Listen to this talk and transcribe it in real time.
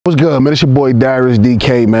What's good, man? It's your boy Darius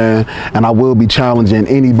DK, man, and I will be challenging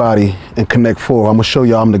anybody in Connect 4. I'm gonna show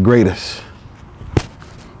y'all I'm the greatest.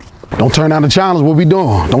 Don't turn down the challenge. What we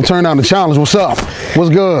doing? Don't turn down the challenge. What's up? What's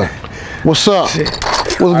good? What's up?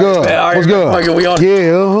 What's good? What's good? We on it. Yeah,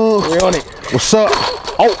 We on it. What's up?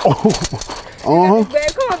 Oh. Come on,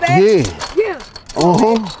 babe. Yeah.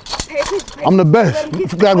 I'm the best. You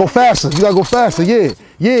gotta go faster. You gotta go faster. Yeah.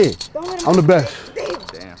 I'm the best.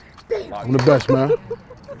 Damn. I'm the best, man.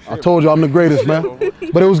 I told you I'm the greatest, man.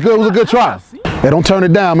 But it was good. It was a good try. Hey, don't turn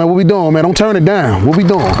it down, man. What we doing, man? Don't turn it down. What we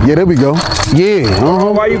doing? Yeah, there we go.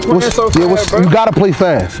 Yeah. Why you playing so fast, bro? You gotta play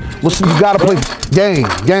fast. You gotta play game.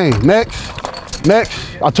 Next.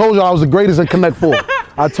 I told y'all I was the greatest in Connect 4.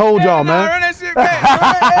 I told y'all, man. Run that shit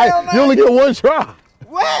back. You only get one try.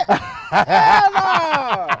 What? Hell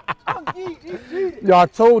no. Y'all, I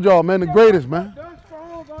told y'all, man, the greatest, man.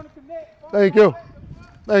 Thank you.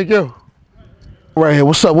 Right here,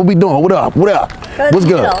 what's up? What we doing? What up? What's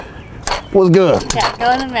good? What's good? Yeah,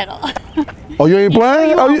 go in the middle. Oh, you ain't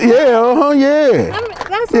playing? Oh, yeah.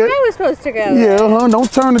 That's where I was supposed to go. Yeah,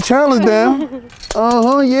 Don't turn the challenge down.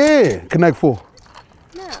 Yeah. Connect 4.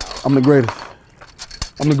 No. I'm the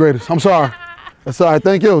greatest. I'm sorry. That's all right.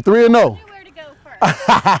 Thank you. 3-0. Where to go first?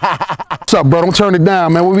 What's up, bro? Don't turn it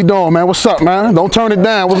down, man. What we doing, man? What's up, man? Don't turn it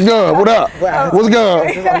down. What's good? What up? What's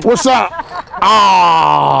good? What's up?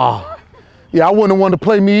 Yeah, I wouldn't want to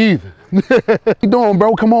play me either. What you doing,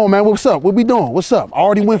 bro? Come on, man. What's up? What we doing? What's up? I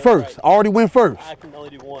already went first. I can only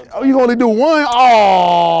do one. Oh, you only do one?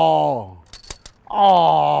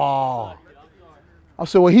 I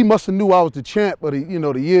said, well, he must have knew I was the champ of the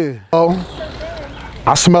year. Oh,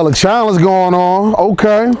 I smell a challenge going on.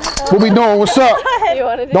 Okay. What we doing? What's up?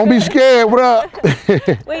 Don't be scared. What up?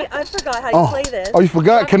 Wait, I forgot how you play this. Oh, you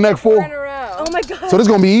forgot? Connect 4. Oh my god. So this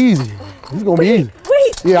gonna be easy. Wait.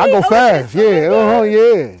 Yeah, I go fast. Yeah.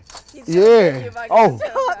 Yeah. Oh.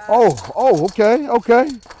 Okay.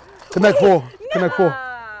 Connect 4.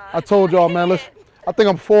 I told y'all, man. I think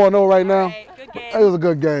I'm 4-0 right now. Good game. It was a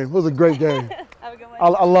good game. It was a great game. Have a good one.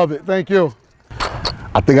 I love it. Thank you.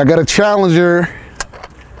 I think I got a challenger.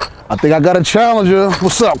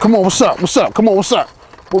 What's up? Come on. What's up? Come on. What's up?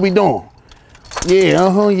 What we doing? Yeah.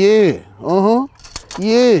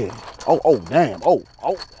 Yeah. Oh, damn.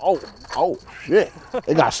 Oh, shit.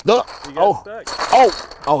 It got stuck.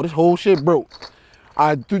 Oh, this whole shit broke.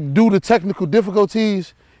 Due to technical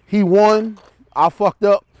difficulties, he won. I fucked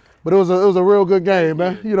up. But it was a real good game,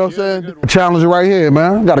 man. You know what I'm saying? Challenger right here,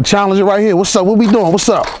 man. Got a challenger right here. What's up? What we doing? What's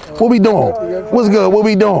up? What we doing? What's good? What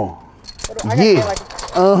we doing? Yeah.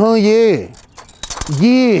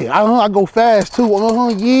 Yeah. I go fast too.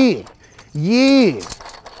 Yeah.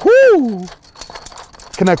 Whoo.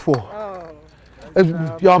 Connect 4.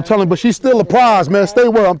 Yo, I'm telling you, but she's still a prize, man. Stay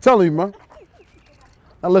well. I'm telling you, man.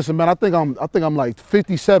 Now listen, man. I think I'm like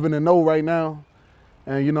 57-0 right now.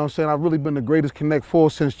 And you know what I'm saying? I've really been the greatest Connect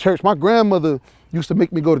 4 since church. My grandmother used to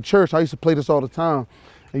make me go to church. I used to play this all the time.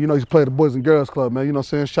 And I used to play at the Boys and Girls Club, man. You know what I'm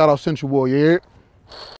saying? Shout out Central War, you hear it?